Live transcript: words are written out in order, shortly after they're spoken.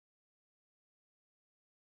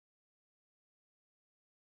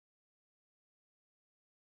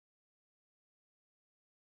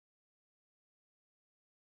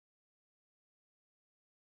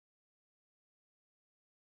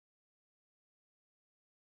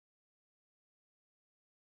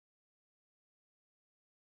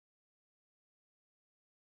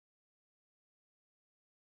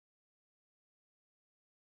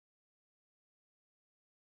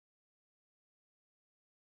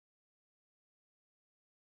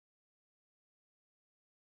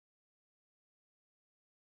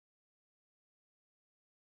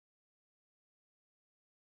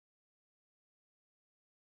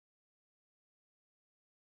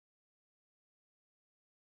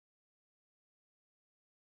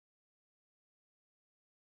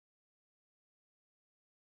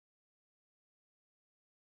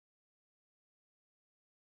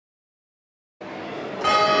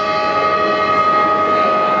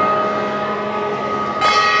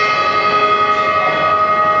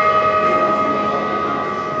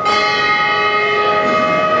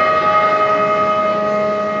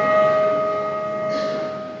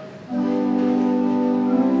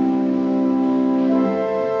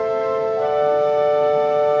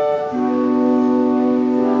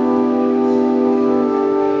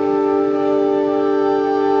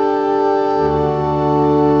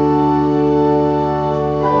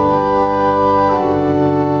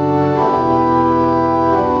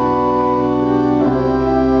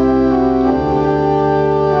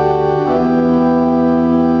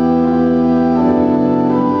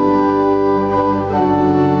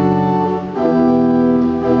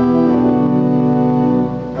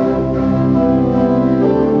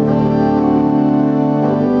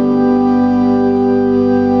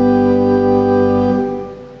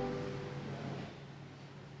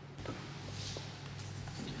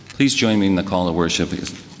Please join me in the call to worship.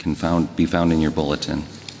 It can be found in your bulletin.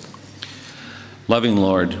 Loving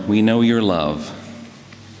Lord, we know your love.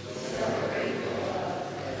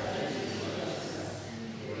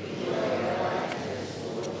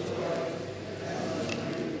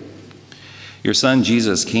 Your Son,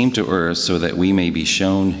 Jesus, came to earth so that we may be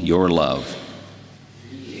shown your love.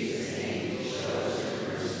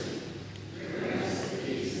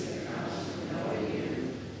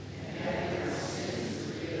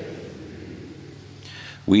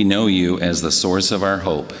 We know you as the source of our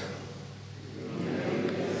hope.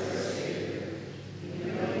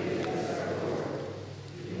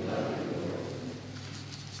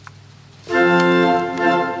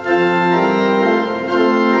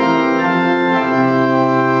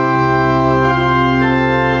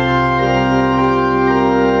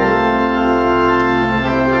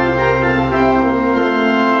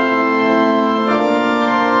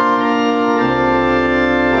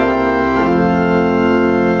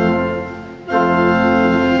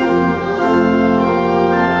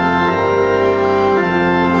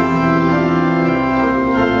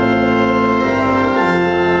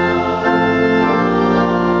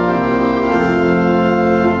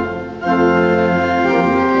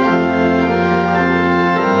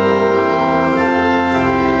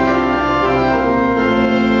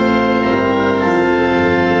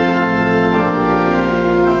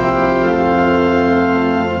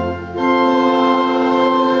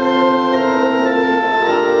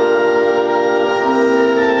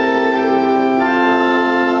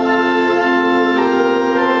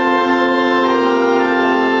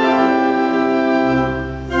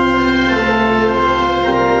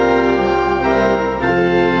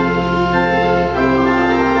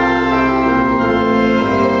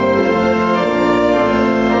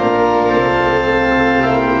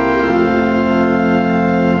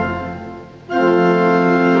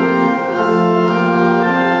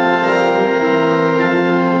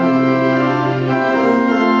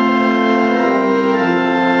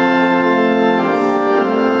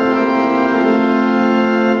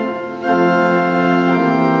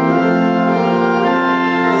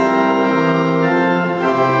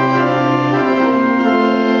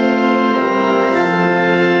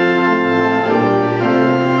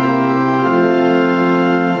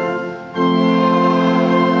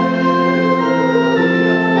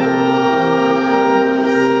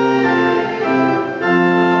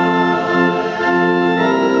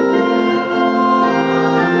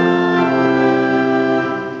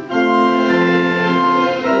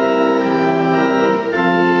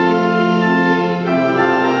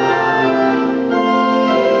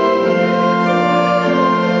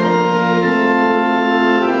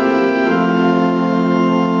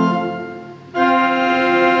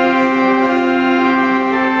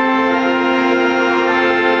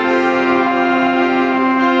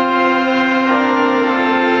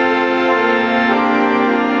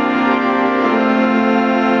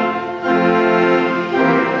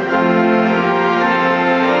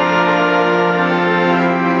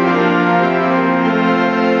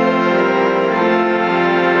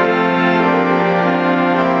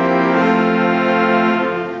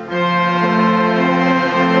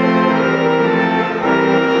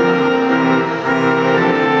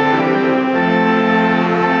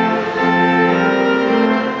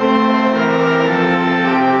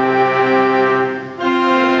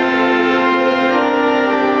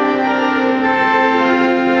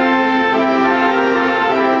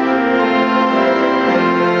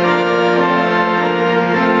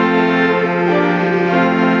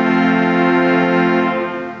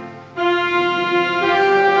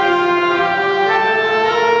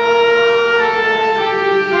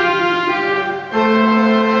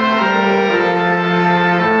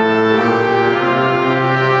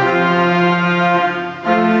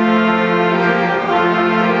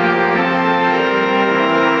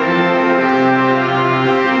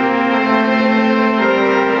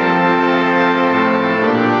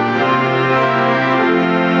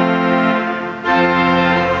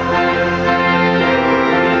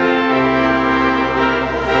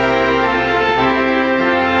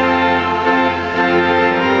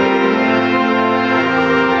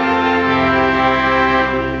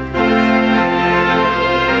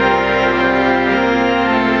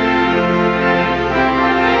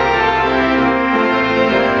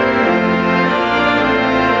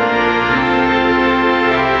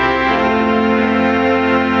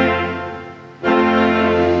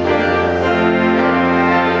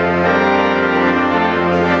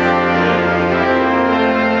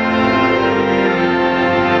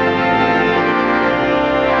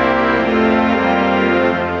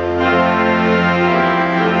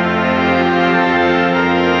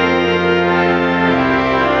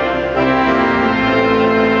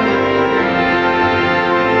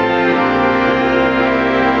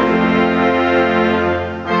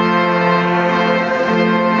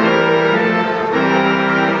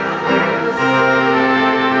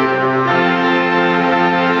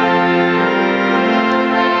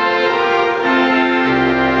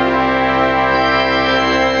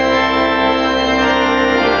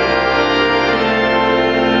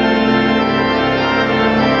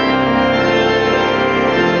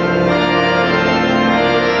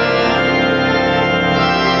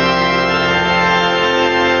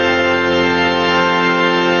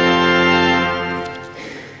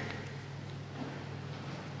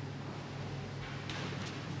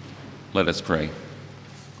 Let us pray.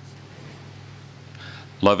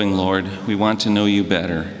 Loving Lord, we want to know you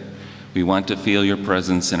better. We want to feel your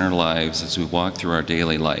presence in our lives as we walk through our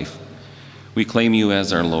daily life. We claim you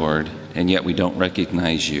as our Lord, and yet we don't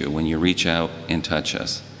recognize you when you reach out and touch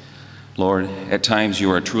us. Lord, at times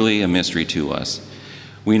you are truly a mystery to us.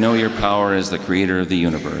 We know your power as the creator of the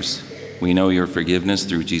universe. We know your forgiveness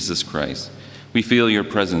through Jesus Christ. We feel your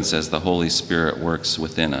presence as the Holy Spirit works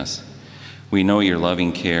within us. We know your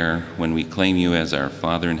loving care when we claim you as our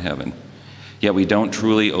Father in heaven. Yet we don't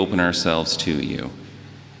truly open ourselves to you.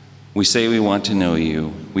 We say we want to know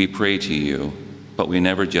you, we pray to you, but we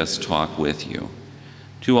never just talk with you.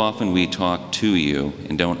 Too often we talk to you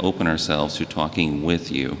and don't open ourselves to talking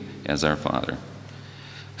with you as our Father.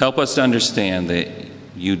 Help us to understand that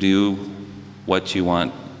you do what you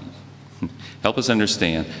want. Help us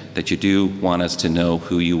understand that you do want us to know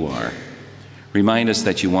who you are. Remind us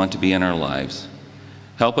that you want to be in our lives.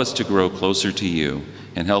 Help us to grow closer to you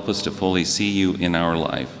and help us to fully see you in our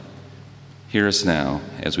life. Hear us now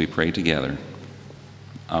as we pray together.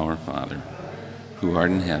 Our Father, who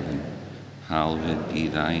art in heaven, hallowed be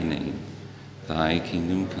thy name. Thy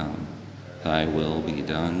kingdom come, thy will be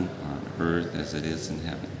done on earth as it is in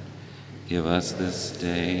heaven. Give us this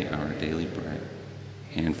day our daily bread,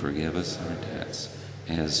 and forgive us our debts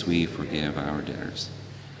as we forgive our debtors.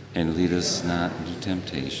 And lead us not into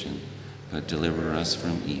temptation, but deliver us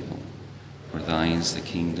from evil. For thine is the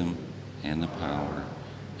kingdom, and the power,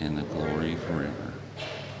 and the glory forever.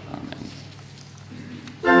 Amen.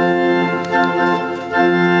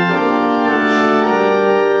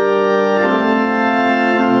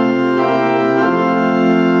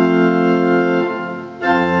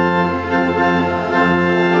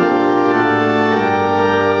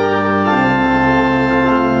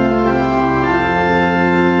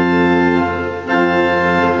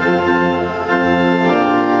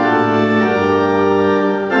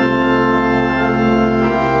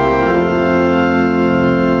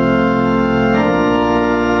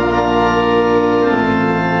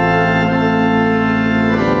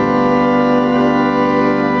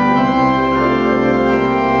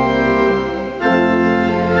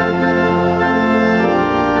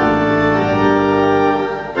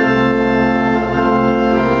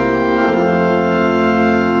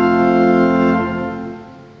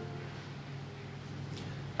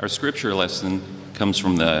 Our scripture lesson comes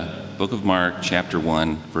from the book of Mark, chapter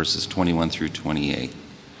 1, verses 21 through 28.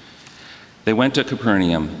 They went to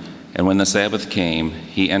Capernaum, and when the Sabbath came,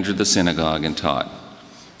 he entered the synagogue and taught.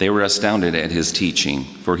 They were astounded at his teaching,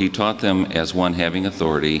 for he taught them as one having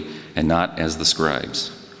authority and not as the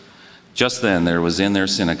scribes. Just then there was in their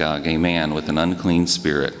synagogue a man with an unclean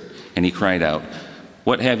spirit, and he cried out,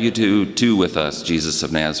 "What have you to do with us, Jesus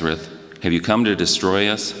of Nazareth? Have you come to destroy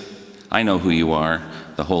us? I know who you are,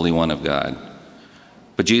 the Holy One of God."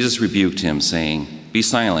 But Jesus rebuked him, saying, "Be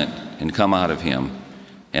silent and come out of him."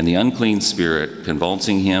 And the unclean spirit,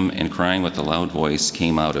 convulsing him and crying with a loud voice,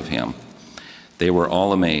 came out of him. They were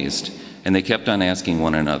all amazed, and they kept on asking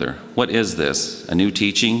one another, "What is this, a new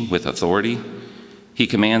teaching with authority? He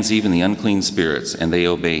commands even the unclean spirits, and they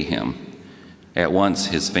obey him." At once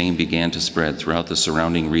his fame began to spread throughout the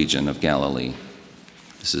surrounding region of Galilee.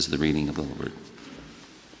 This is the reading of the Lord.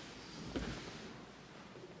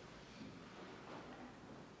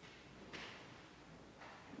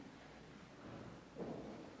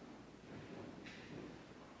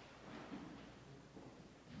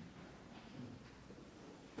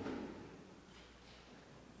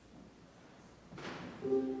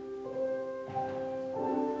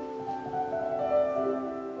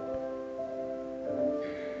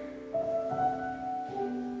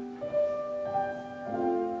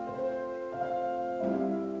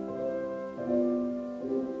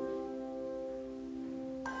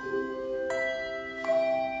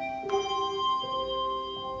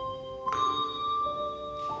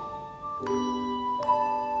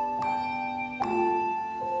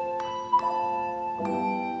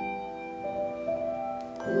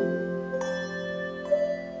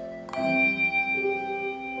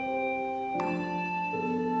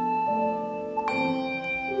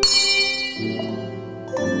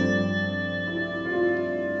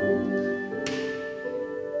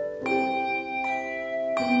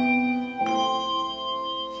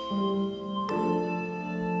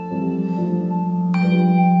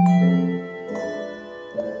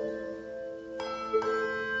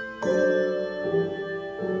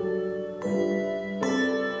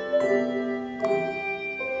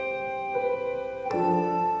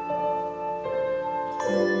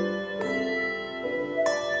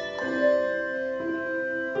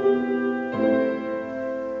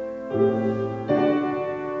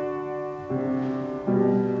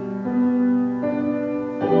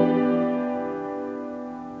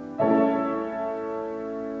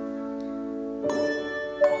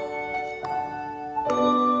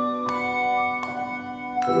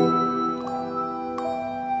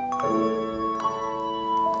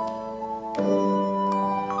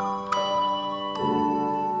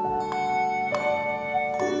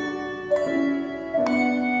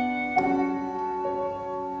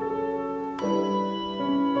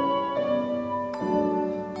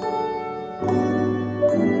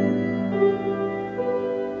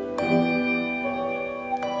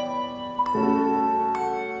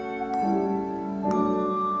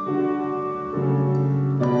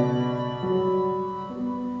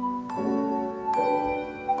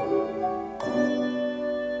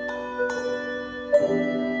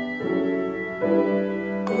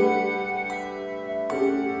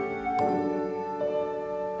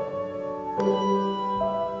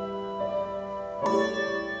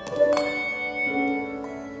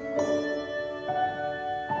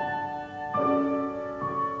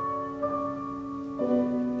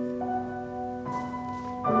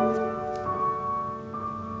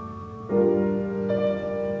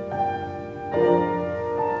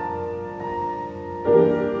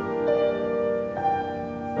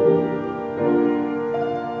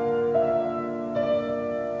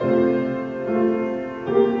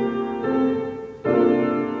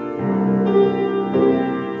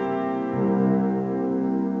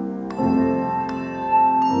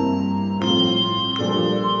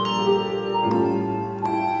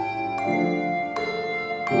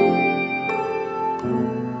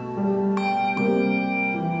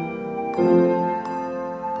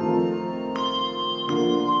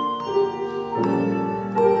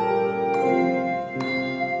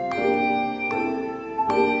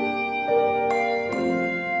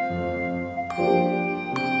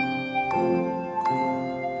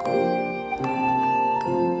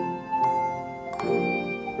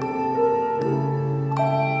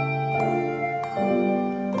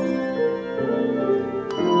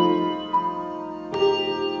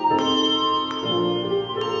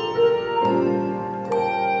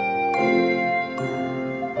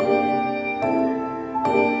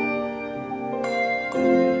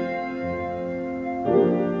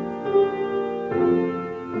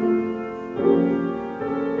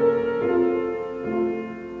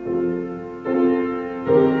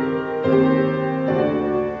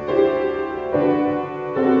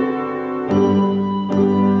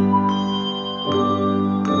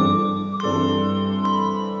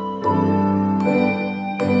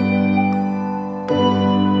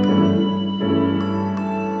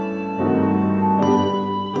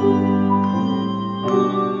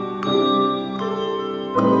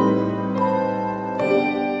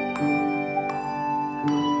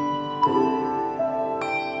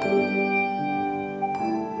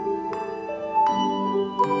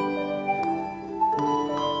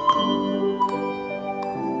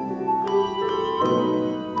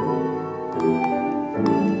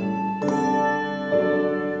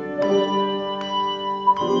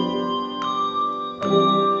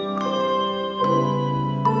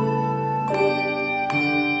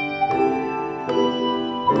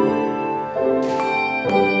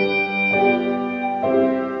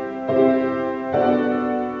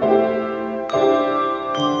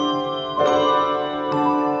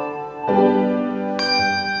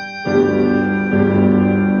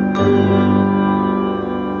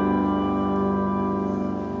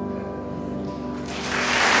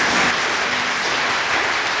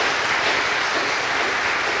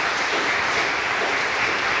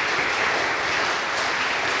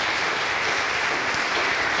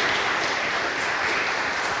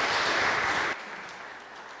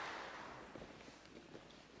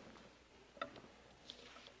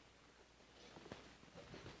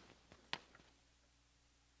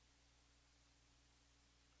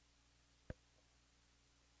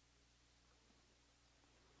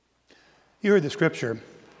 You heard the scripture.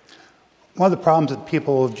 One of the problems that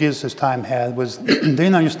people of Jesus' time had was they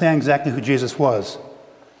didn't understand exactly who Jesus was.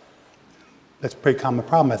 That's a pretty common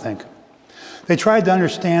problem, I think. They tried to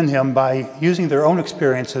understand him by using their own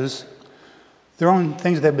experiences, their own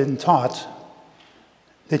things they've been taught.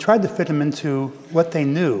 They tried to fit him into what they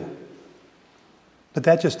knew, but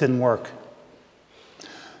that just didn't work.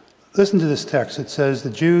 Listen to this text. It says, the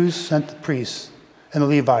Jews sent the priests and the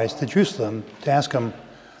Levites to Jerusalem to ask him,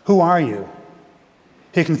 "Who are you?"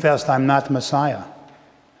 He confessed, "I'm not the Messiah."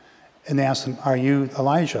 And they asked him, "Are you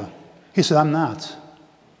Elijah?" He said, "I'm not."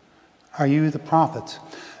 "Are you the prophet?"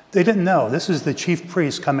 They didn't know. This is the chief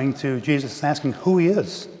priest coming to Jesus asking who he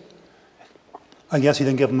is. I guess he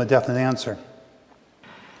didn't give him a definite answer.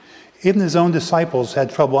 Even his own disciples had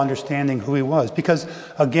trouble understanding who he was because,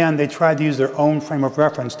 again, they tried to use their own frame of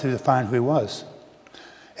reference to define who he was.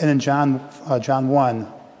 And in John 1,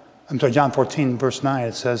 John 14, verse 9,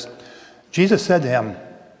 it says, Jesus said to him,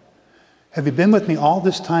 "Have you been with me all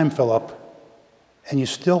this time, Philip, and you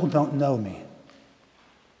still don't know me?"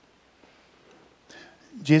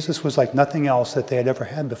 Jesus was like nothing else that they had ever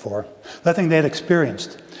had before, nothing they had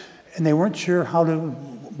experienced, and they weren't sure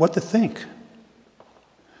what to think.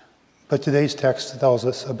 But today's text tells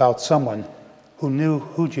us about someone who knew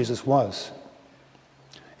who Jesus was.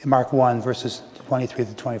 In Mark 1, verses 23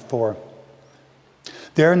 to 24.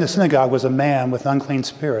 There in the synagogue was a man with unclean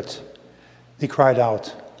spirits. He cried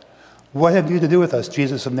out, "What have you to do with us,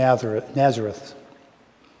 Jesus of Nazareth?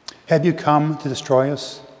 Have you come to destroy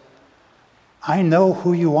us? I know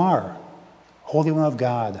who you are, Holy One of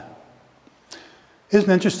God." Isn't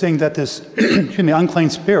it interesting that this unclean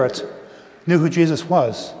spirit knew who Jesus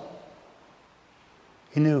was?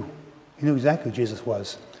 He knew exactly who Jesus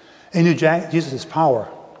was. He knew Jesus' power.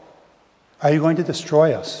 Are you going to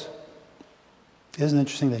destroy us? Isn't it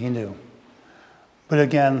interesting that he knew? But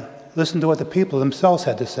again, listen to what the people themselves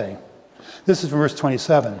had to say. This is from verse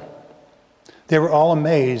 27. They were all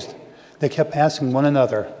amazed. They kept asking one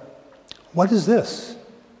another, "What is this?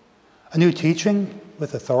 A new teaching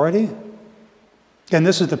with authority?" Again,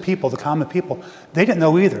 this is the people, the common people. They didn't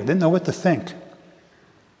know either. They didn't know what to think.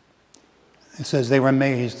 It says they were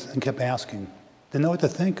amazed and kept asking. Didn't know what to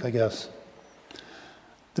think, I guess.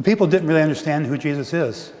 The people didn't really understand who Jesus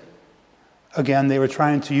is. Again, they were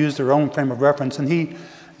trying to use their own frame of reference, and he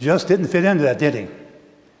just didn't fit into that, did he?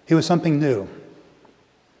 He was something new.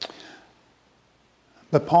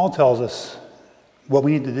 But Paul tells us what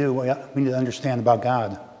we need to do, we need to understand about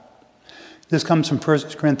God. This comes from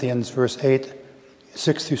 1 Corinthians, verse 8,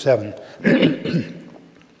 6 through 7.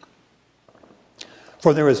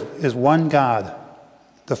 For there is one God,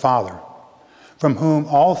 the Father, from whom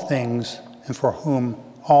all things and for whom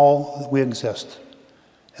all we exist,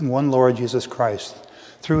 and one Lord Jesus Christ.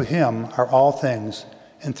 Through him are all things,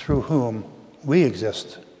 and through whom we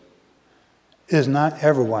exist. It is not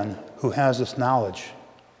everyone who has this knowledge.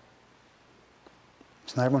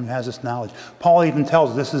 It's not everyone who has this knowledge. Paul even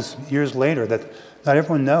tells us, this is years later, that not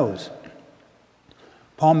everyone knows.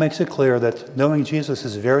 Paul makes it clear that knowing Jesus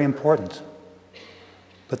is very important,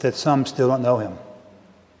 but that some still don't know him.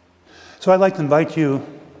 So I'd like to invite you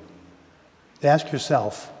to ask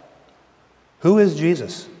yourself, who is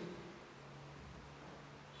Jesus?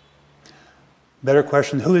 Better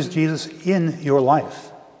question, who is Jesus in your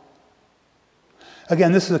life?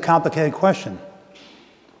 Again, this is a complicated question.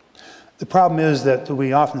 The problem is that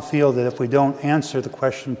we often feel that if we don't answer the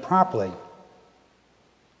question properly,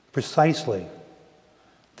 precisely,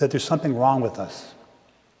 that there's something wrong with us.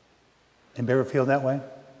 Anybody ever feel that way?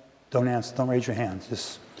 Don't answer, don't raise your hands.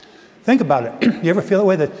 Just think about it. You ever feel that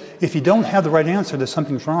way, that if you don't have the right answer, that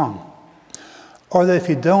something's wrong? Or that if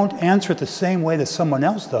you don't answer it the same way that someone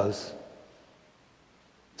else does,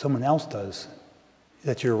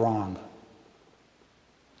 that you're wrong.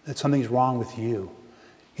 That something's wrong with you.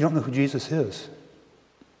 You don't know who Jesus is.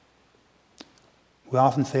 We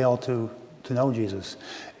often fail to know Jesus.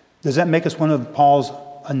 Does that make us one of Paul's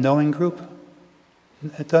unknowing group?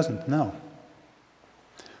 It doesn't, no.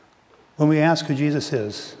 When we ask who Jesus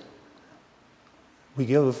is, we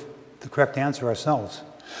give the correct answer ourselves,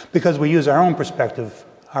 because we use our own perspective,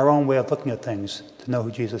 our own way of looking at things to know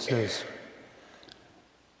who Jesus is.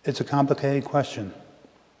 It's a complicated question.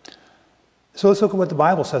 So let's look at what the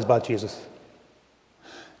Bible says about Jesus.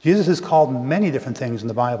 Jesus is called many different things in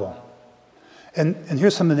the Bible. And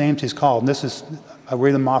here's some of the names he's called. And this is, I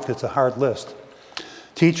read them off, it's a hard list.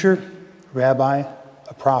 Teacher, Rabbi,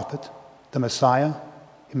 a prophet, the Messiah,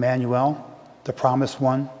 Emmanuel, the Promised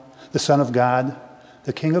One, the Son of God,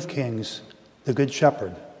 the King of Kings, the Good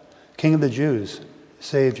Shepherd, King of the Jews,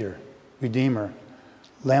 Savior, Redeemer,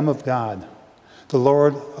 Lamb of God, the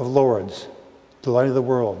Lord of Lords, the Light of the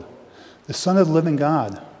World, the Son of the living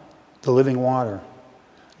God, the living water,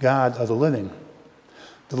 God of the living,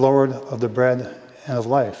 the Lord of the bread and of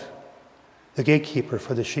life, the gatekeeper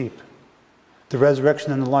for the sheep, the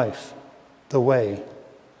resurrection and the life, the way,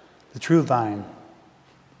 the true vine,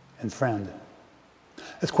 and friend.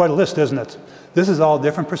 It's quite a list, isn't it? This is all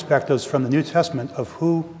different perspectives from the New Testament of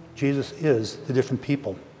who Jesus is to different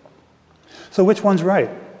people. So which one's right?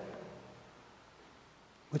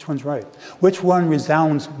 Which one's right? Which one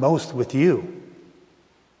resounds most with you?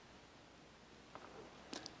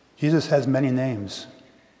 Jesus has many names.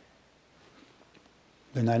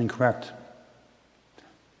 They're not incorrect.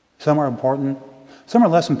 Some are important, some are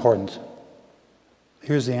less important.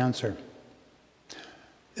 Here's the answer.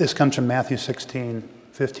 This comes from Matthew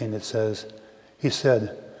 16:15. It says, he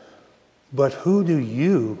said, "But who do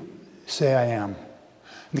you say I am?"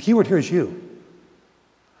 And the key word here is you.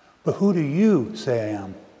 But who do you say I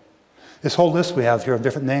am? This whole list we have here of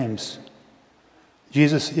different names.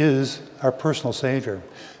 Jesus is our personal Savior.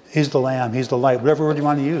 He's the Lamb. He's the light. Whatever word you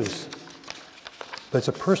want to use. But it's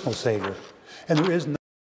a personal Savior. And there is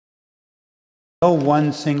no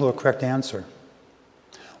one single correct answer.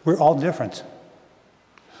 We're all different.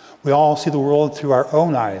 We all see the world through our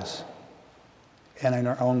own eyes and in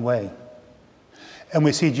our own way. And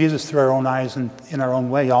we see Jesus through our own eyes and in our own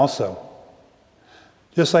way also.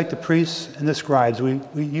 Just like the priests and the scribes, we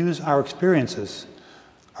use our experiences,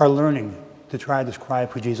 our learning, to try to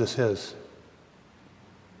describe who Jesus is.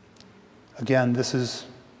 Again, this is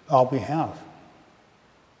all we have,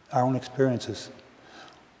 our own experiences.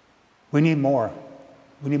 We need more.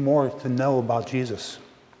 We need more to know about Jesus.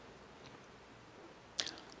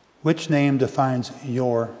 Which name defines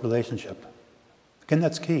your relationship? Again,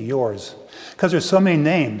 that's key, yours. Because there's so many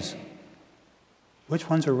names. Which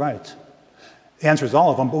ones are right? The answer is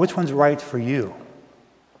all of them, but which one's right for you?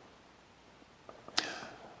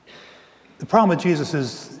 The problem with Jesus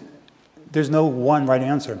is there's no one right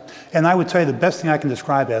answer. And I would tell you the best thing I can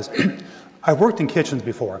describe as, I've worked in kitchens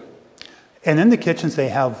before. And in the kitchens, they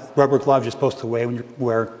have rubber gloves you're supposed to wear when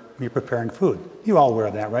you're preparing food. You all wear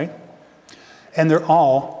that, right? And they're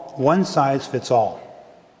all one size fits all.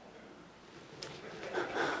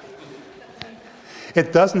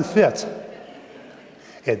 It doesn't fit.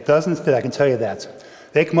 It doesn't fit, I can tell you that.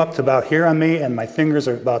 They come up to about here on me, and my fingers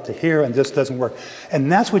are about to here, and this doesn't work.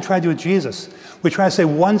 And that's what we try to do with Jesus. We try to say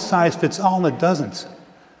one size fits all, and it doesn't.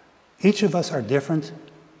 Each of us are different.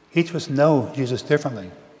 Each of us know Jesus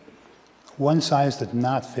differently. One size does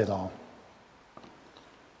not fit all.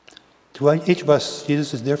 To each of us,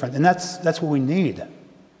 Jesus is different, and that's what we need.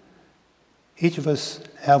 Each of us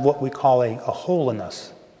have what we call a hole in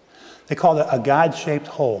us. They call it a God-shaped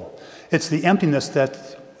hole. It's the emptiness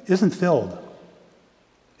that isn't filled.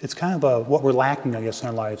 It's kind of what we're lacking, I guess, in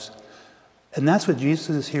our lives. And that's what Jesus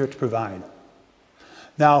is here to provide.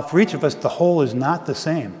 Now, for each of us, the hole is not the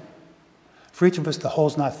same. For each of us, the hole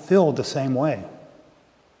is not filled the same way.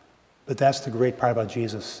 But that's the great part about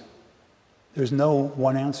Jesus. There's no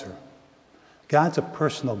one answer. God's a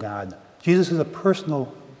personal God. Jesus is a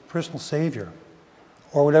personal Savior,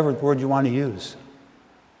 or whatever word you want to use.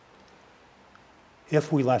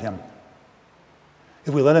 If we let him.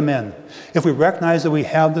 If we let him in. If we recognize that we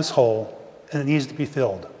have this hole and it needs to be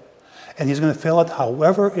filled. And he's going to fill it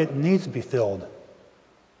however it needs to be filled.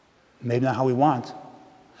 Maybe not how we want.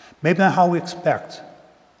 Maybe not how we expect.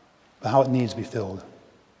 But how it needs to be filled.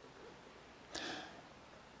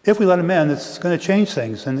 If we let him in, it's going to change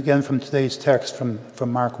things. And again, from today's text, from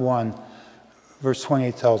Mark 1, verse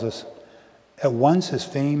 28 tells us, at once his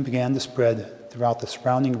fame began to spread throughout the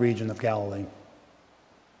surrounding region of Galilee.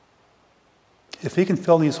 If he can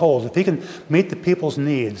fill these holes, if he can meet the people's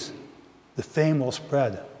needs, the fame will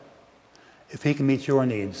spread. If he can meet your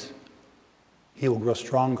needs, he will grow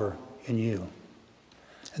stronger in you.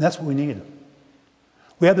 And that's what we need.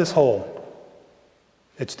 We have this hole.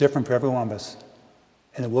 It's different for every one of us,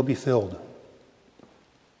 and it will be filled.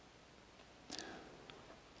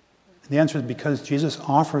 And the answer is because Jesus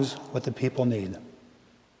offers what the people need.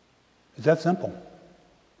 It's that simple.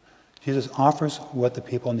 Jesus offers what the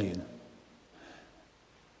people need.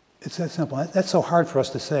 It's that simple. That's so hard for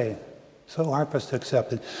us to say, so hard for us to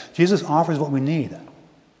accept it. Jesus offers what we need.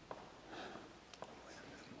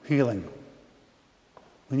 Healing.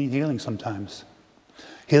 We need healing sometimes.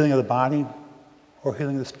 Healing of the body or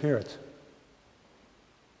healing of the spirit.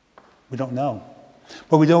 We don't know.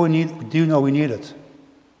 But we do know we need it.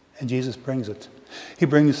 And Jesus brings it. He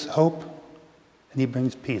brings hope and he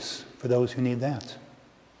brings peace for those who need that.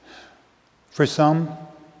 For some,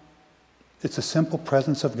 it's a simple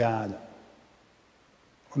presence of God.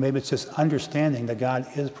 Or maybe it's just understanding that God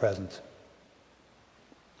is present.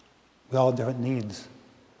 We all have different needs,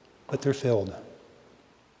 but they're filled.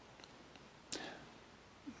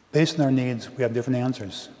 Based on our needs, we have different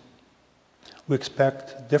answers. We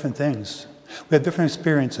expect different things. We have different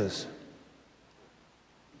experiences.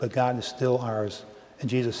 But God is still ours, and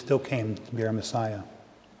Jesus still came to be our Messiah.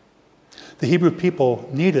 The Hebrew people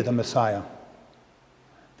needed a Messiah.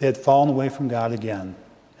 They had fallen away from God again.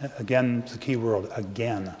 Again is the key word,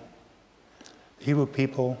 again. The Hebrew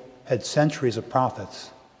people had centuries of prophets,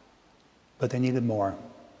 but they needed more.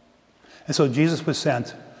 And so Jesus was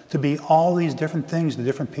sent to be all these different things to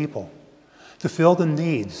different people, to fill the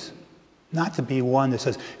needs, not to be one that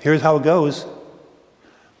says, here's how it goes,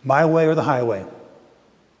 my way or the highway.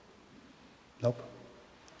 Nope.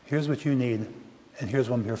 Here's what you need, and here's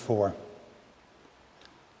what I'm here for.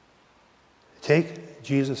 Take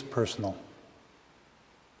Jesus personal.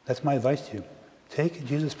 That's my advice to you. Take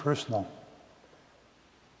Jesus personal.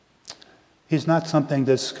 He's not something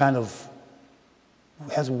that's kind of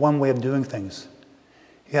has one way of doing things.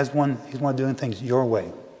 He's one of doing things your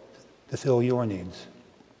way to fill your needs,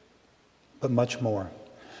 but much more.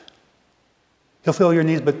 He'll fill your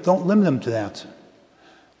needs, but don't limit him to that.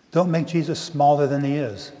 Don't make Jesus smaller than he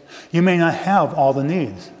is. You may not have all the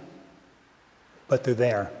needs, but they're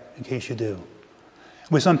there in case you do.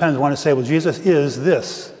 We sometimes want to say, well, Jesus is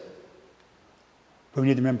this. But we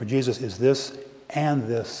need to remember Jesus is this and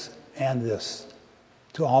this and this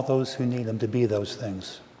to all those who need him to be those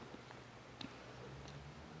things.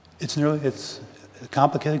 It's a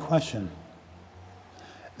complicated question.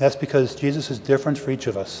 That's because Jesus is different for each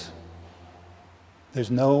of us.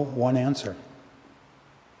 There's no one answer.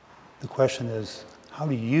 The question is, how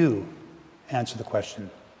do you answer the question?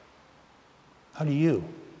 How do you?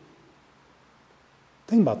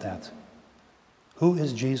 Think about that. Who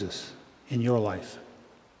is Jesus in your life?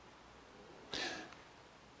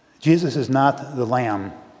 Jesus is not the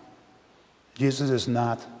Lamb. Jesus is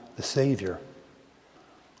not the Savior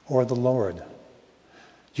or the Lord.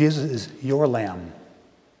 Jesus is your Lamb,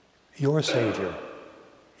 your Savior,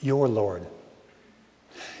 your Lord.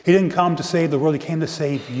 He didn't come to save the world. He came to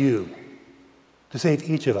save you, to save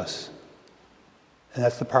each of us. And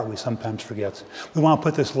that's the part we sometimes forget. We want to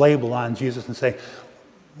put this label on Jesus and say,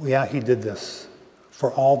 well, yeah, he did this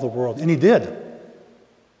for all the world. And he did,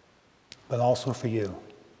 but also for you.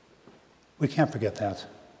 We can't forget that.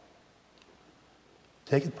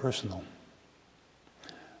 Take it personal.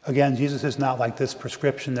 Again, Jesus is not like this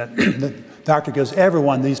prescription that the doctor gives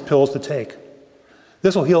everyone these pills to take.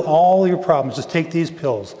 This will heal all your problems. Just take these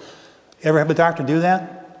pills. Ever have a doctor do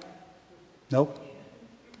that? Nope.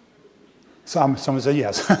 Someone said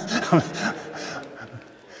yes.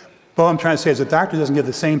 But what I'm trying to say is the doctor doesn't give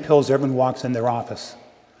the same pills everyone walks in their office.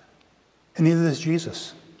 And neither does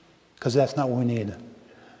Jesus, because that's not what we need.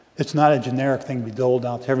 It's not a generic thing to be doled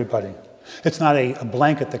out to everybody. It's not a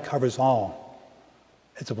blanket that covers all.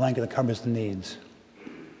 It's a blanket that covers the needs.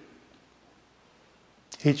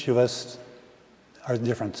 Each of us are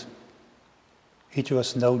different. Each of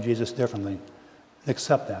us know Jesus differently.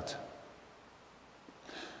 Accept that.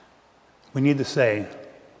 We need to say,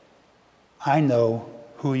 I know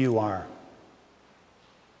who you are.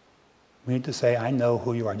 We need to say, I know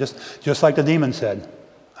who you are. Just like the demon said,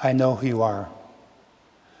 I know who you are.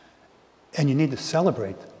 And you need to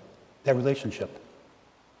celebrate that relationship.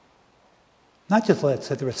 Not just let it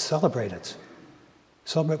sit there, but celebrate it.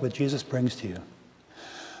 Celebrate what Jesus brings to you.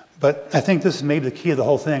 But I think this is maybe the key of the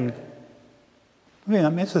whole thing. I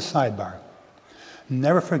mean, it's a sidebar.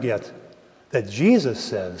 Never forget that Jesus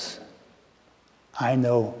says, I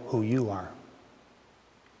know who you are.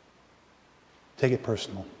 Take it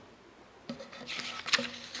personal.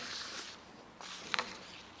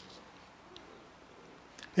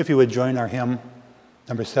 If you would join our hymn,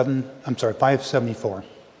 number 574.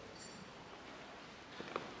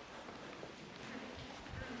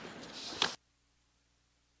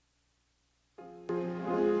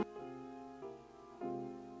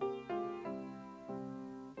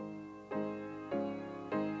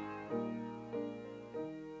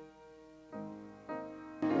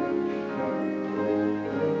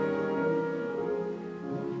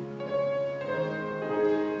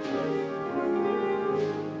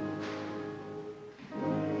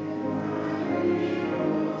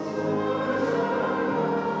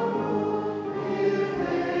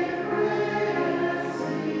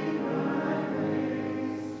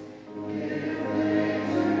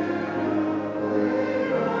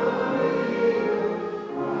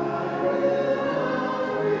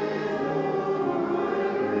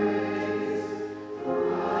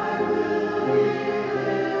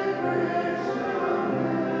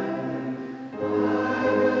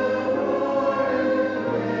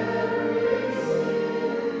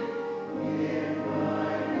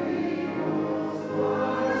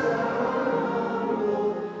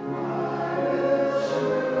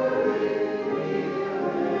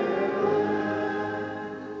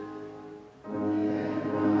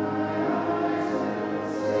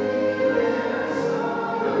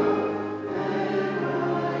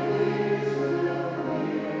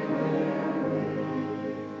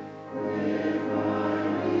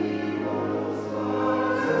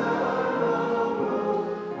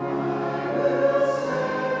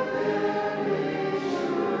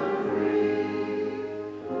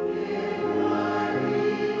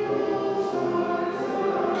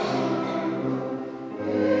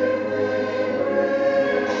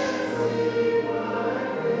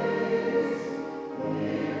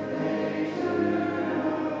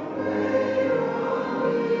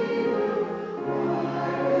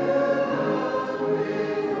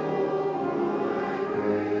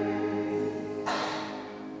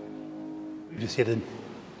 seated.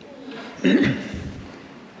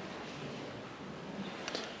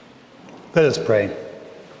 Let us pray.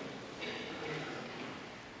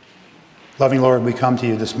 Loving Lord, we come to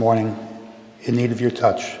you this morning in need of your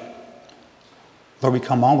touch. Lord, we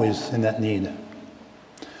come always in that need.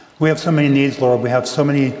 We have so many needs, Lord. We have so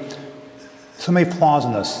many flaws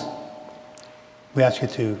in us. We ask you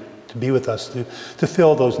to be with us, to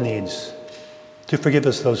fill those needs, to forgive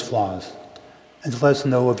us those flaws, and to let us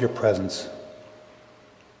know of your presence.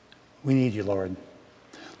 We need you, Lord.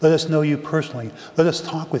 Let us know you personally. Let us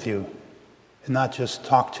talk with you and not just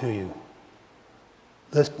talk to you.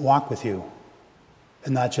 Let us walk with you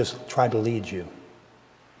and not just try to lead you.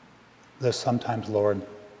 Let us sometimes, Lord,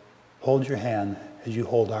 hold your hand as you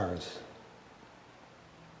hold ours.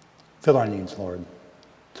 Fill our needs, Lord.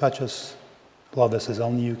 Touch us, love us as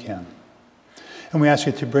only you can. And we ask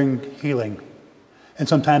you to bring healing. And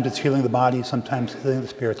sometimes it's healing the body, sometimes healing the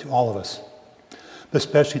spirit to all of us, but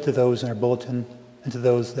especially to those in our bulletin and to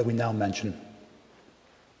those that we now mention.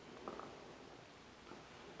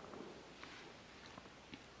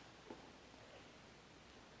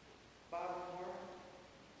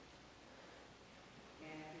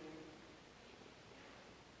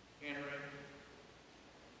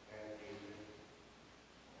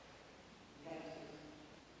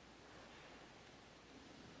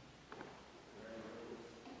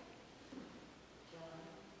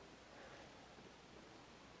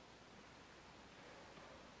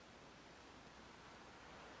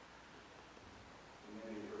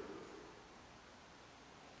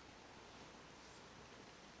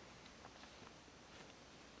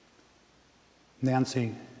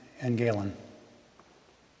 Nancy and Galen.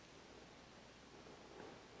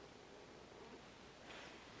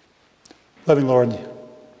 Loving Lord,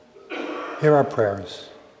 hear our prayers.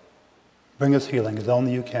 Bring us healing as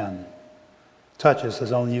only you can. Touch us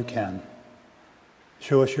as only you can.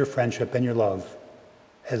 Show us your friendship and your love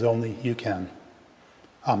as only you can.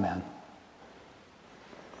 Amen.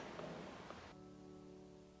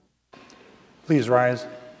 Please rise.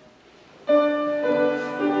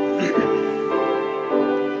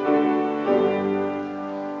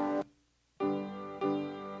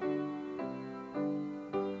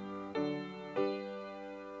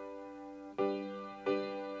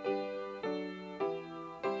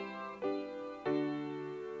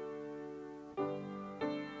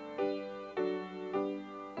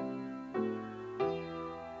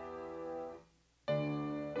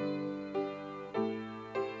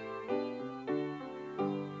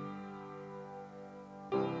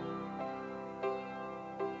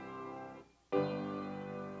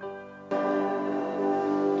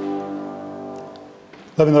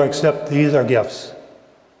 Loving Lord, accept these are gifts.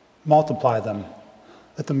 Multiply them.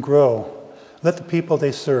 Let them grow. Let the people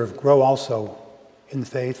they serve grow also in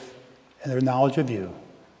faith and their knowledge of you.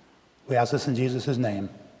 We ask this in Jesus' name.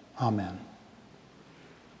 Amen.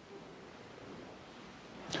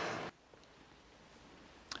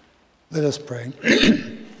 Let us pray.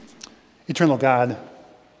 Eternal God,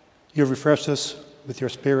 you have refreshed us with your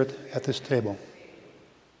Spirit at this table.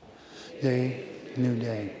 Day, new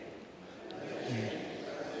day.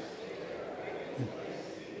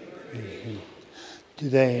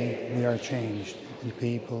 Today we are changed into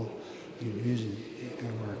people you use in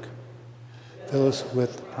your work. Fill us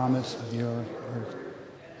with the promise of your work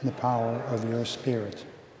and the power of your Spirit.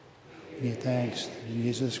 We give thanks to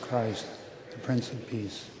Jesus Christ, the Prince of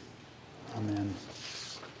Peace. Amen.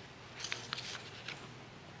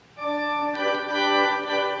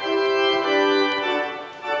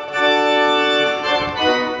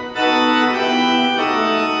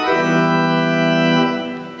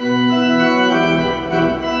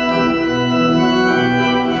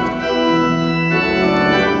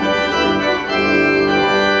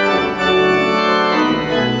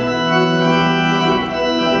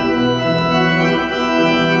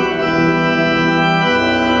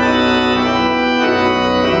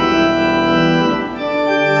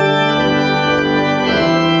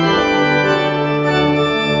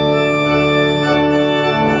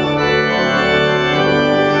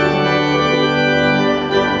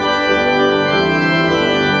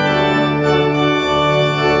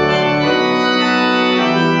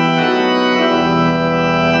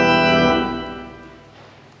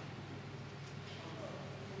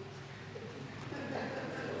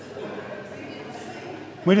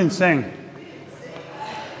 We didn't sing.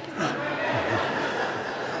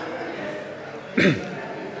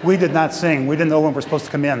 We did not sing. We didn't know when we're supposed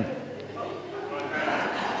to come in.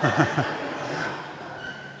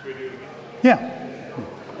 Yeah.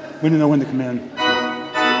 We didn't know when to come in.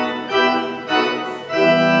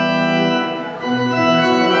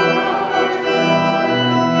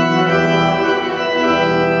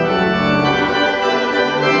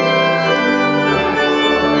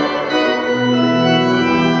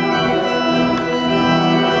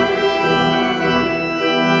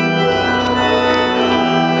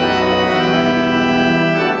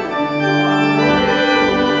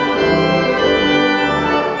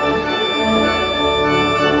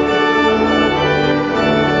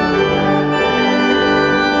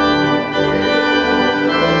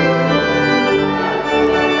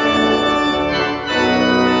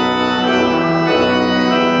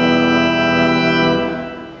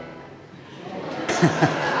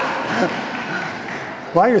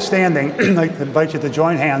 While you're standing, I'd like to invite you to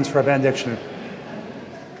join hands for a benediction.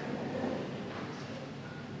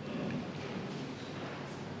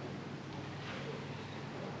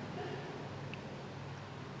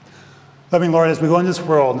 Loving Lord, as we go in this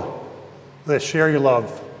world, let us share your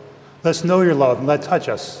love. Let us know your love and let it touch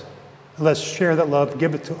us. And let us share that love,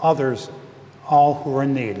 give it to others, all who are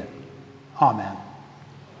in need. Amen.